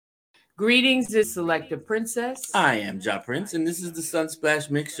Greetings, it's Selector Princess. I am Ja Prince, and this is the Sunsplash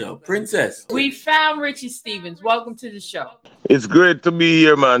Mix Show. Princess. We found Richie Stevens. Welcome to the show. It's great to be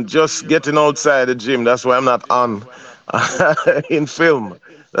here, man. Just getting outside the gym. That's why I'm not on in film.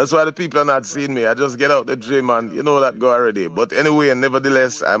 That's why the people are not seeing me. I just get out the gym and you know that go already. But anyway,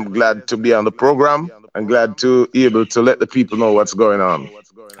 nevertheless, I'm glad to be on the program. I'm glad to be able to let the people know what's going on.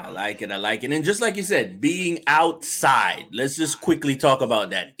 I like it. I like it. And just like you said, being outside. Let's just quickly talk about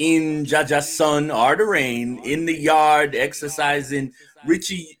that. In Jaja's sun or the rain, in the yard, exercising.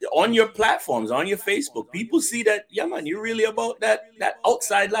 Richie, on your platforms, on your Facebook, people see that, yeah, man, you're really about that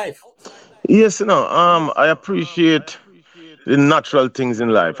outside life. Yes, I appreciate the natural things in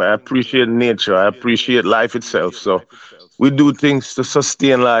life. I appreciate nature. I appreciate life itself. So we do things to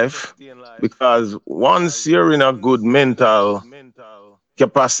sustain life because once you're in a good mental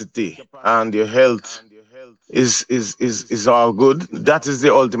capacity and your health is all good, that is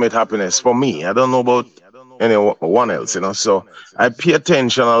the ultimate happiness for me. I don't know about anyone else. So I pay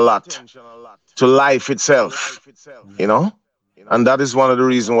attention a lot to life itself, you know, and that is one of the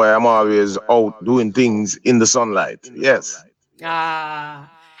reasons why I'm always out doing things in the sunlight. Yes.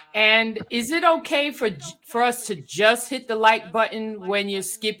 Ah, and is it okay for us to just hit the like button when you're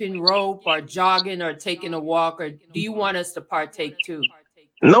skipping rope or jogging or taking a walk, or do you want us to partake too?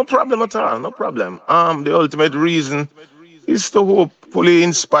 No problem at all. No problem. The ultimate reason is to hopefully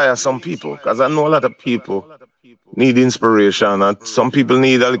inspire some people because I know a lot of people need inspiration and some people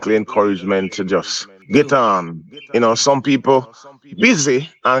need a little encouragement to just get on. Some people busy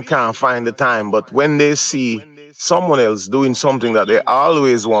and can't find the time, but when they see someone else doing something that they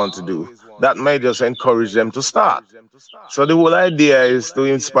always want to do, that may just encourage them to start. So the whole idea is to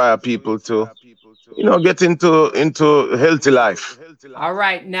inspire people to, get into healthy life. All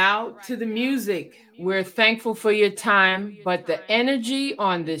right, now to the music. We're thankful for your time, but the energy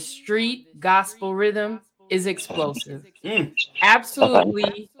on this street gospel rhythm is explosive.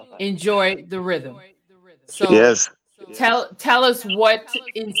 Absolutely enjoy the rhythm. So Yes. tell us what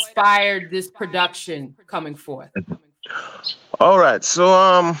inspired this production coming forth. All right.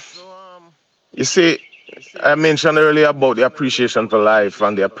 So you see, I mentioned earlier about the appreciation for life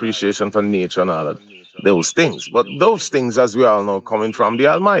and the appreciation for nature and all of those things. But those things, as we all know, coming from the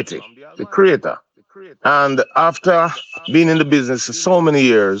Almighty, the Creator. And after being in the business for so many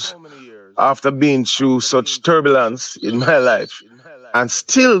years, after being through such turbulence in my life, and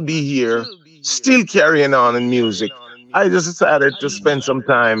still be here, still carrying on in music, I just decided to spend some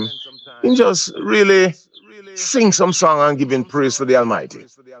time in just really sing some song and giving praise to the Almighty.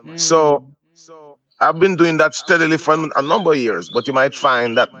 So Mm, I've been doing that steadily for a number of years, but you might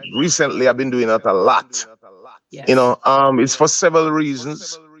find that recently I've been doing that a lot. yes. It's for several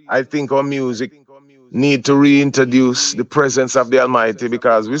reasons. I think our music need to reintroduce the presence of the Almighty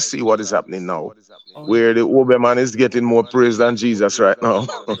because we see what is happening now, Oh where the Oberman is getting more praise than Jesus right now.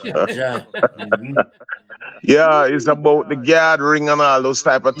 Ja, ja. Yeah, it's about the gathering and all those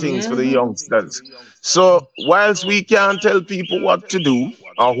type of things for the yeah. youngsters. So whilst we can't tell people what to do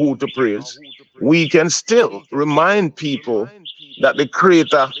or who to praise, we can still remind people that the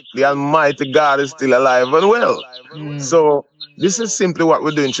Creator, the Almighty God, is still alive and well. Mm. So this is simply what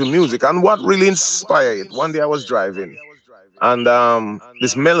we're doing through music. And what really inspired it, one day I was driving and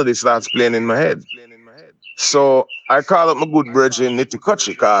this melody starts playing in my head. So I call up my good brethren Nitty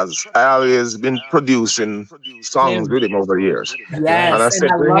because I always been producing songs Him. with him over the years. And Yes, I and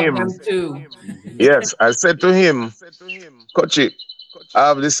said I to love him, them too. yes, I said to him, Kochi, I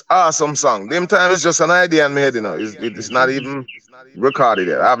have this awesome song. Them time it's just an idea in my head, It's not even recorded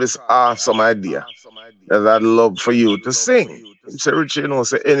yet. I have this awesome idea that I'd love for you to sing. He said, Richie,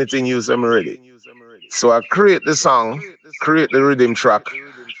 say anything you say, I'm ready. So I create the song, create the rhythm track,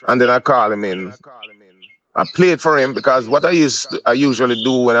 and then I call him in. I play it for him because what I usually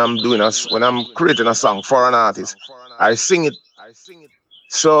do when when I'm creating a song for an artist, I sing it.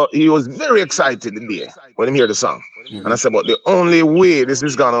 So he was very excited the day when he heard the song. And I said, but the only way this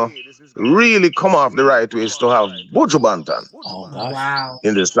is gonna really come off the right way is to have Buju Banton Oh gosh. Wow.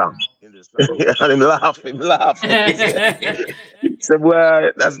 in this song. And him laugh. He said,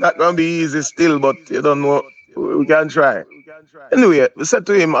 well, that's not gonna be easy still, but you don't know, we can try. Anyway, we said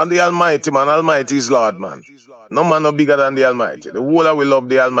to him, and the Almighty, man, Almighty is Lord, man. No man no bigger than the Almighty. The whole of we love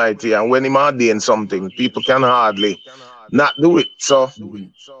the Almighty, and when him ordain something, people can hardly not do it. So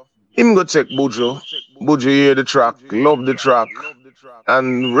him go check Buju. Buju hear the track, love the track,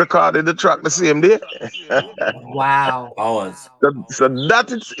 and recorded the track the same day. Wow. Hours. So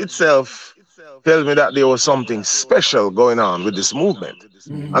that itself tell me that there was something special going on with this movement.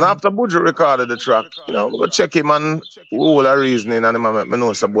 And Mhm. after Buju recorded the track, we go check him and all the reasoning and him and me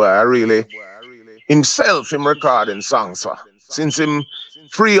know, so boy, I really himself him recording songs for. Since him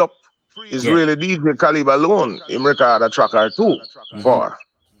free up is Yeah. really DJ Khalib alone, him record a track or two Mm-hmm. for.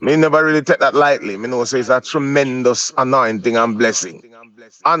 Me never really take that lightly. Me know say it's a tremendous anointing and blessing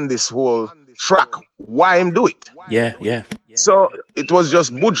on this whole track. Why him do it? Yeah, yeah. So it was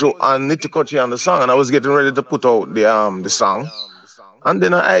just Buju and Nitikochi on the song, and I was getting ready to put out the song. And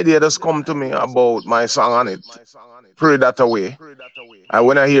then an idea just come to me about my song on it. Pray that away. And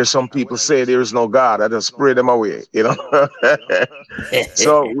when I hear some people say there is no God, I just pray them away.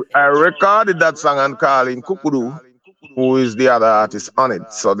 So I recorded that song and called in Kukudu, who is the other artist on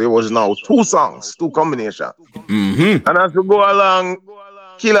it. So there was now two songs, two combinations. Mm-hmm. And as we go along,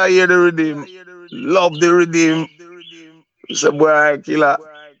 Killer hear the rhythm, love the rhythm. He said, boy, Killer,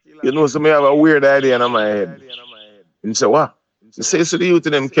 so me have a weird idea in my head. And he said, what? He says to the youth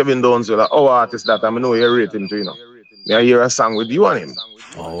of them, Kevin Downs, like, our artist that I know you rate him too. Me I hear a song with you on him.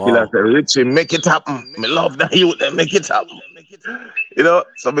 Oh Killer wow. said, Richie, make it happen. Me love that youth, them make it happen.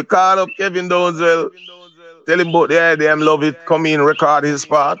 So we call up Kevin Downs, tell him about the idea, I love it, come in, record his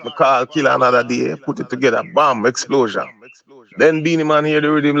part. Me call Killer another day, put it together, bam, explosion. Then Beanie Man hear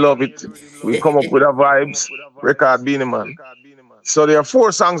the rhythm, love it. We come up with our vibes, record Beanie Man. So there are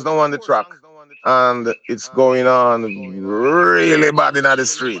four songs now on the track, and it's going on really bad in the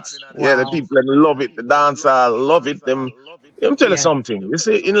streets. Yeah, the Wow. people them love it, the dancers love it. Let me tell you Yeah. something. You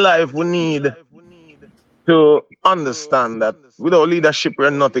see, in life we need to understand that without leadership we're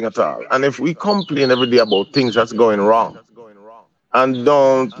nothing at all. And if we complain every day about things that's going wrong and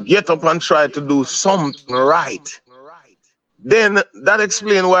don't get up and try to do something right, then that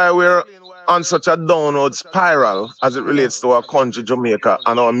explains why we're on such a downward spiral as it relates Yes. to our country, Jamaica,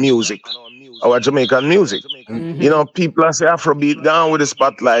 and our music, our Jamaican music. Mm-hmm. People are say Afrobeat gone with the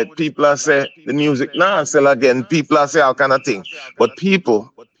spotlight. People are say the music now sell again. People are say all kind of thing. But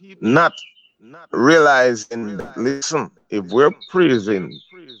people not realizing that, listen, if we're praising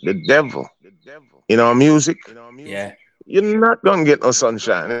the devil in our music, Yeah. you're not going to get no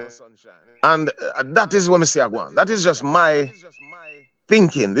sunshine. And that is what I say, Agwan. That is just my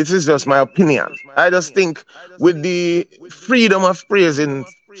thinking. This is just my opinion. I just think with the freedom of praising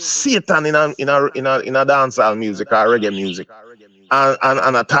Satan in a dancehall music or reggae music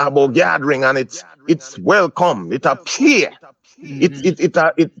and a turbo gathering, and it's welcome. It appear.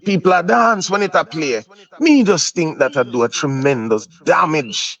 Mm-hmm. People are dance when it a play. Me just think that I do a tremendous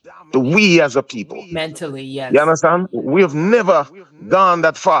damage to we as a people. Mentally, You yes. understand? We have never gone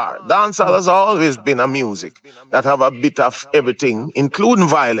that far. Dancehall has always been a music that have a bit of everything, including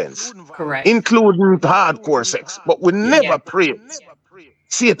violence, Correct. including hardcore sex. But we Yeah. never Yes. praise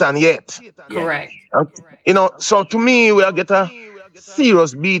Satan yet. Yeah. Correct. And, so to me, we'll get a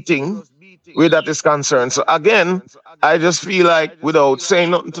serious beating where that is concerned. So again, I just feel like without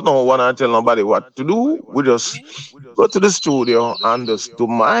saying nothing to no one and tell nobody what to do, we just go to the studio and just do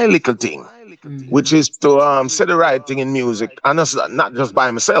my little thing, Mm-hmm. which is to say the right thing in music, and that's not just by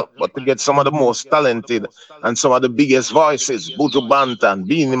myself, but to get some of the most talented and some of the biggest voices, Buju Bantan,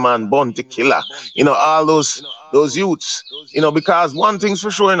 Beanie Man, Bounty Killer, all those youths, because one thing's for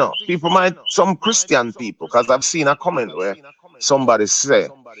sure, people might, some Christian people, because I've seen a comment where somebody say,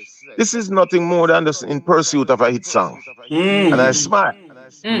 this is nothing more than just in pursuit of a hit song. And I Mm. smile.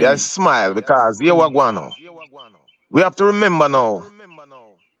 Yeah, I Mm. smile because here we go now. We have to remember now,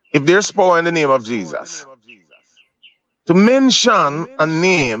 if there's power in the name of Jesus, to mention a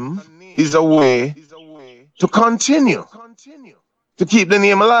name is a way to continue, to keep the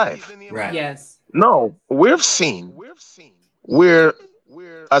name alive. Right. Yes. Now, we've seen where,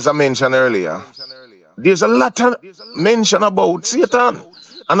 as I mentioned earlier, there's a lot of mention about Satan,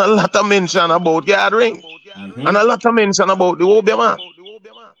 and a lot of mention about gathering, Mm-hmm. and a lot of mention about the Obia man.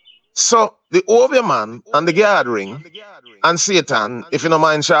 So the Obia man and the gathering and Satan, if you don't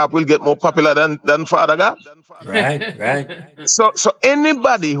mind sharp, will get more popular than Father God. Right. Right. So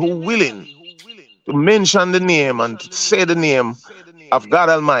anybody who willing to mention the name and to say the name of God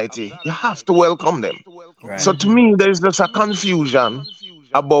Almighty, you have to welcome them. Right. So to Mm-hmm. me, there's just a confusion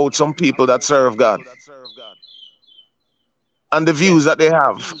about some people that serve God and the views Yes. that they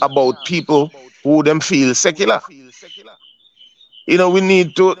have about people who them feel secular. We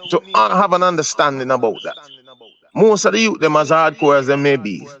need to have an understanding about that. Most of the youth, them as hardcore as they may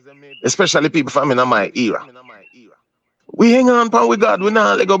be, especially people from in my era, we hang on pan with God, we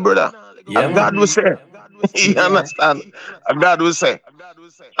not let go, brother. Yeah, And man. God will Mm-hmm. say, you Yes. understand? And God will say.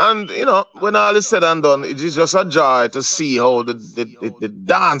 And when all is said and done, it is just a joy to see how the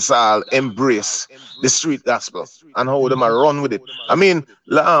dancehall embrace the street gospel and how them are run with it. I mean,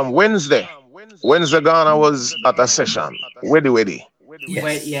 Wednesday Ghana was at a session, Weddy, Wait,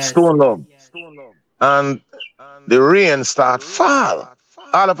 Yes. yes. Stone Love, and the rain start fall.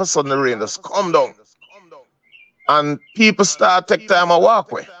 All of a sudden, the rain just come down, and people start take time a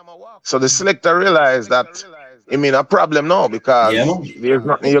walkway. So the selector realized that it mean a problem now Yeah, because man. there's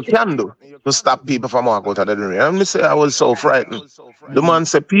nothing you can do to stop people from walking out of the rain. And me say I was so frightened. The man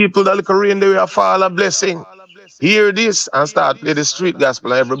said, people that look rain they will fall a blessing. Hear this and start play the street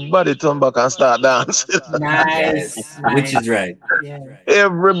gospel. Everybody turn back and start dancing. Yes. Nice, Which nice. is right. Yeah,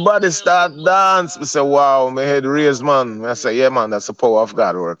 Everybody start dance. We say, wow, my head raised, man. I say, yeah, man, that's the power of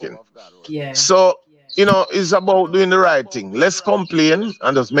God working. yeah, So, it's about doing the right thing. Let's complain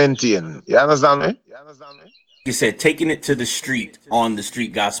and just maintain. You understand me? You said taking it to the street on the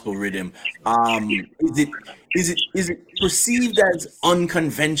street gospel rhythm. Is it perceived as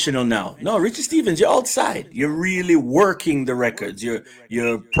unconventional now? No, Richie Stevens, you're outside. You're really working the records.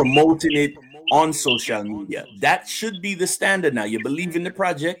 You're promoting it on social media. That should be the standard now. You believe in the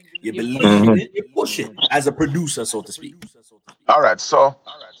project, you you believe push in it. Mhm. it, you push it as a producer, so to speak. All right, so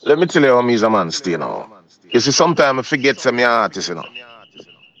let me tell you how me's a man stay now. You see, sometimes I forget some artist.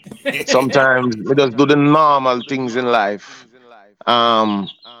 Sometimes we just do the normal things in life. Um,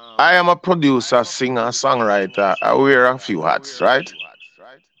 I am a producer, singer, songwriter. I wear a few hats, right?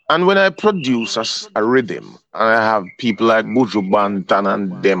 And when I produce a rhythm, and I have people like Buju Banton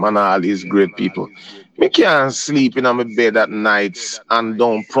and them and all these great people, me can't sleep in my bed at nights and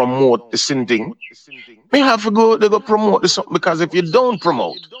don't promote the same thing. Me have to go, they go promote the song because if you don't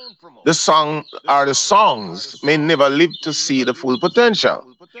promote, the song or the songs may never live to see the full potential.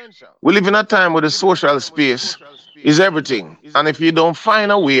 We live in a time where the social space is everything. And if you don't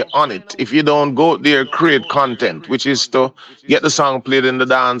find a way on it, if you don't go there, create content, which is to get the song played in the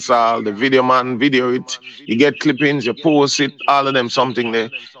dance hall, the video man video it, you get clippings, you post it, all of them something there.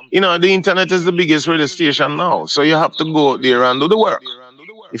 The internet is the biggest radio station now. So you have to go there and do the work.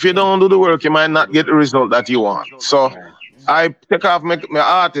 If you Yeah, don't do the work, you might not get the result that you want. So Right. I take off my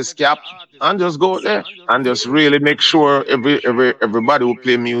artist cap and just go there and just really make sure everybody who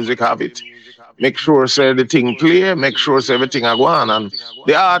play music have it. Make sure say the thing clear, make sure say everything I go on. And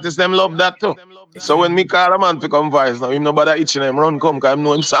the artists them love that too. So when me call a man to come voice now, him nobody itching him run come because I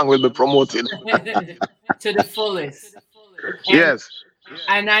know him song will be promoted. to the fullest. And Yes.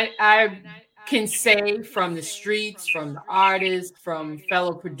 I can say from the streets, from the artists, from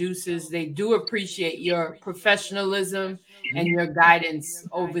fellow producers, they do appreciate your professionalism and your guidance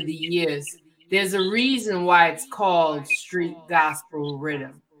over the years. There's a reason why it's called street gospel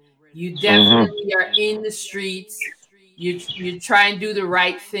rhythm. You Hmm. definitely are in the streets. You try and do the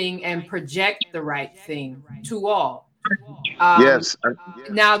right thing and project the right thing to all. Um, Yes.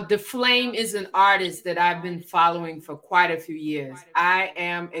 Now, The Flame is an artist that I've been following for quite a few years. I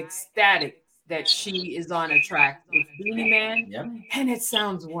am ecstatic that she is on a track with Beanie Man, Yeah. and it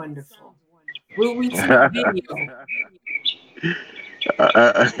sounds wonderful. Will we see a video?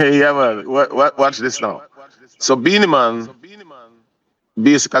 Yeah, man. Watch this now. So Beanie Man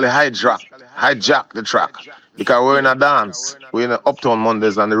basically hijack the track because we're in a dance, we're in a Uptown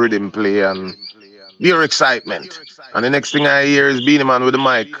Mondays and the rhythm play and pure excitement. And the next thing I hear is Beanie Man with the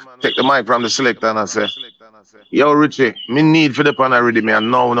mic, take the mic from the selector and I say, yo, Richie, me need for the pan a rhythm,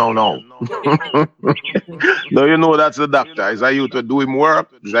 and no, no, no. No, that's the doctor. Is that you to do him work?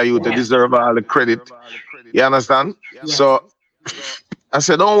 Is that you to Yeah, deserve all the credit? You understand? yes. So I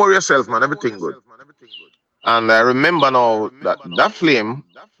said, don't worry yourself, man, everything good. And I remember now that flame,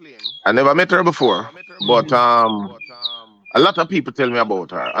 I never met her before, but Mhm. a lot of people tell me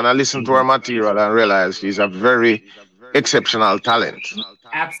about her, and I listen to her Mhm. material and realize she's a very exceptional talent.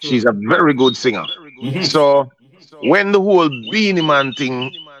 She's a Absolutely. very good singer. Mhm. Yes. So when the whole Beanie Man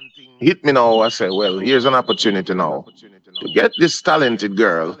thing hit me now, I said, well, here's an opportunity now to get this talented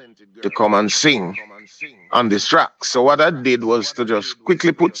girl to come and sing on this track. So what I did was to just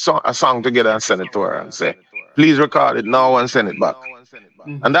quickly put a song together and send it to her and say, please record it now and send it back.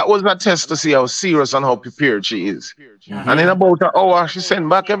 And Mhm. that was a test to see how serious and how prepared she is. And in Mhm. Uh-huh. about an hour, she sent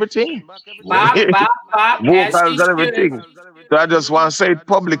back everything. Word. Bop, bop, bop, as Vocals she and should. everything. So I just want to say it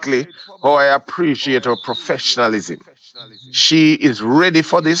publicly how I appreciate her professionalism. She is ready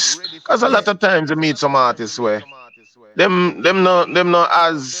for this. Because a Yeah. lot of times you meet some artists where them not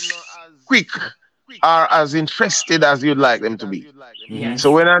as quick or as interested as you'd like them to be. Mhm. So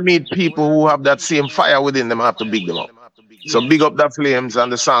Yes. when I meet people who have that same fire within them, I have to big them up. So Yes. big up the flames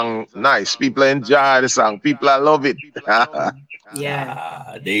and the song. Nice. People enjoy the song. People I love it.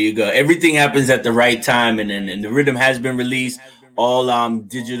 Yeah. There you go. Everything happens at the right time, and the rhythm has been released all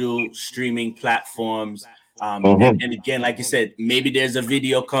digital streaming platforms. And again, like you said, maybe there's a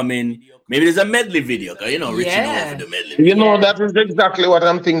video coming. Maybe there's a medley video. 'Cause, Richie known for Yeah. the medley You video. know, Yeah. that is exactly what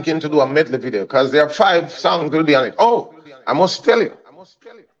I'm thinking to do a medley video because there are 5 songs will be on it. Oh, I must tell you,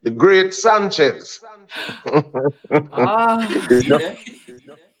 the great Sanchez. Oh. It's See no, that?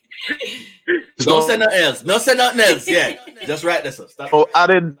 it's Don't no say nothing else. Don't say nothing else. Yeah, just write this up. Stop.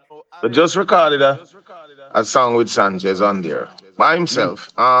 added. We just recorded a song with Sanchez on there by Mm. himself.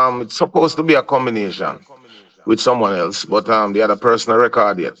 It's supposed to be a combination with someone else, but the other person I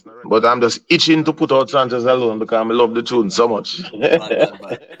record yet. But I'm just itching to put out Sanchez alone because I love the tune so much.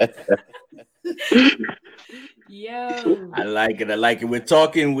 Bad. Yo. I like it. I like it. We're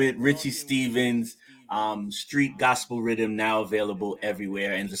talking with Richie Stevens. Street gospel rhythm now available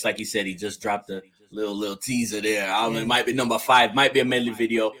everywhere, and just like he said, he just dropped a little teaser there. It Yeah. might be number 5, might be a medley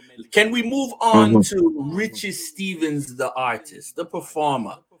video. Can we move on Mhm. to Richie Stevens, the artist, the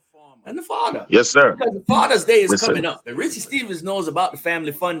performer, and the father? Yes, sir. Because the Father's Day is Yes, sir. coming up, and Richie Stevens knows about the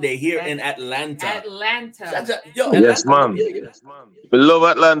Family Fun Day here in That's Atlanta. Atlanta. Yo, Yes, Atlanta, man. We love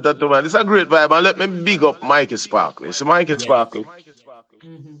Atlanta too, man. It's a great vibe. And let me big up Mikey Sparkley. So Mikey yeah. Sparkley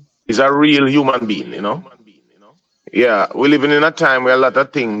Hmm. is a real human being, Yeah, we're living in a time where a lot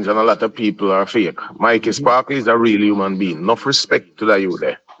of things and a lot of people are fake. Mikey Mhm. Sparkley is a real human being. Enough respect to that you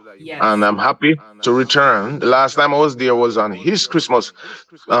there. And Yes. I'm happy to return. The last time I was there was on his Christmas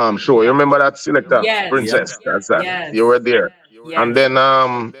show. You Yes. remember that selector? Yes. Yep. Princess. That's that. You Yes. were there. And Yes. then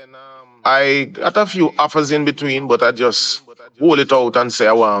I got a few offers in between, but I just hold it out and say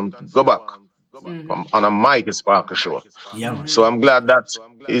I want to go back Hmm. on a Mike Sparker show. Yeah, man. So Hmm. I'm glad that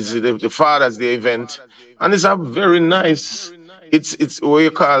is the Father's Day event, and it's a very nice. It's what you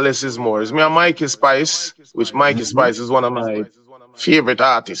call less is more. It's me and Mikey Spice, which Mikey Mhm. Spice is one of my favorite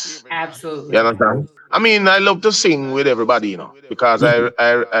artists. You Absolutely. understand? I mean, I love to sing with everybody, because Mhm.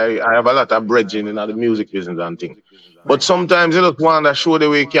 I have a lot of brethren in the music business and things. But Right. sometimes you just want to show the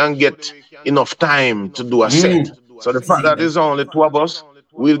way you can get enough time to do a set. Mm. So the fact See that that? there's only 2 of us,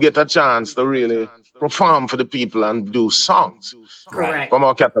 we'll get a chance to really perform for the people and do songs Right. from Correct.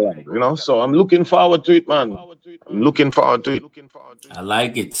 our catalog. So I'm looking forward to it, man. I'm looking forward to it. I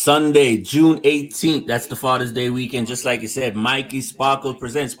like it. Sunday, June 18th. That's the Father's Day weekend. Just like you said, Mikey Sparkle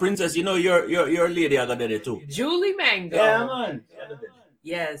presents Princess. You're a lady. I got there too. Julie Yeah, Mango. man.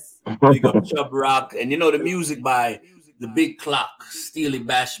 Yes. Big up Chub Rock, and the music by the Big Clock, Steely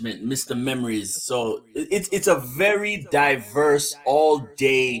Bashment, Mr. Memories. So it's a very diverse all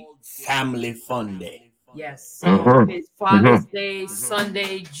day family fun day. Yes. So Mhm, it's mhm. Father's Day,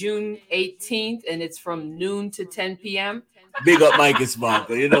 Sunday, June 18th, and it's from noon to 10 p.m. Big up Mikey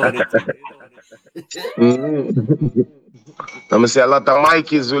Sparkle. You know what it is. Mhm. Let me say a lot of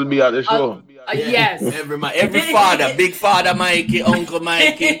Mikeys will be at the Uh, show. Yeah, yes. every father, big father Mikey, Uncle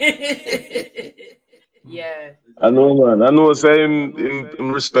Mikey. Yeah. I know, man. I know, say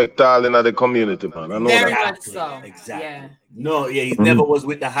him respect all in the community, man. I know Very that. much Exactly, so. exactly. Yeah. No, Yeah. yeah, he never Mhm. was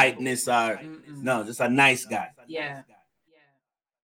with the hypeness or Mm-mm. no, just a nice guy. Yeah.